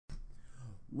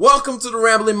Welcome to the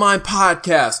Rambling Mind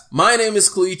Podcast. My name is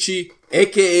Kalichi,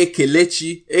 aka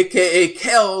Kelechi, aka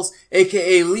Kels,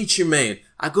 aka Leechy Mane.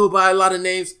 I go by a lot of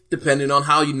names depending on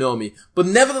how you know me. But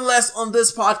nevertheless, on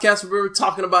this podcast, we're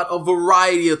talking about a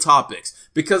variety of topics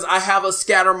because I have a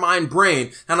scattermind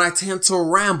brain and I tend to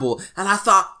ramble. And I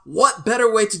thought, what better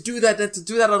way to do that than to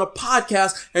do that on a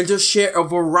podcast and just share a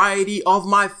variety of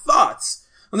my thoughts.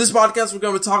 On this podcast, we're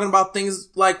going to be talking about things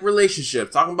like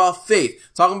relationships, talking about faith,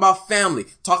 talking about family,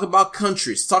 talking about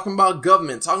countries, talking about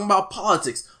government, talking about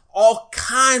politics, all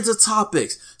kinds of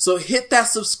topics. So hit that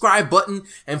subscribe button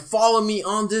and follow me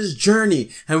on this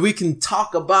journey and we can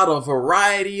talk about a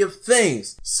variety of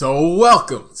things. So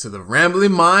welcome to the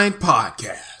Rambling Mind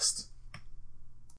Podcast.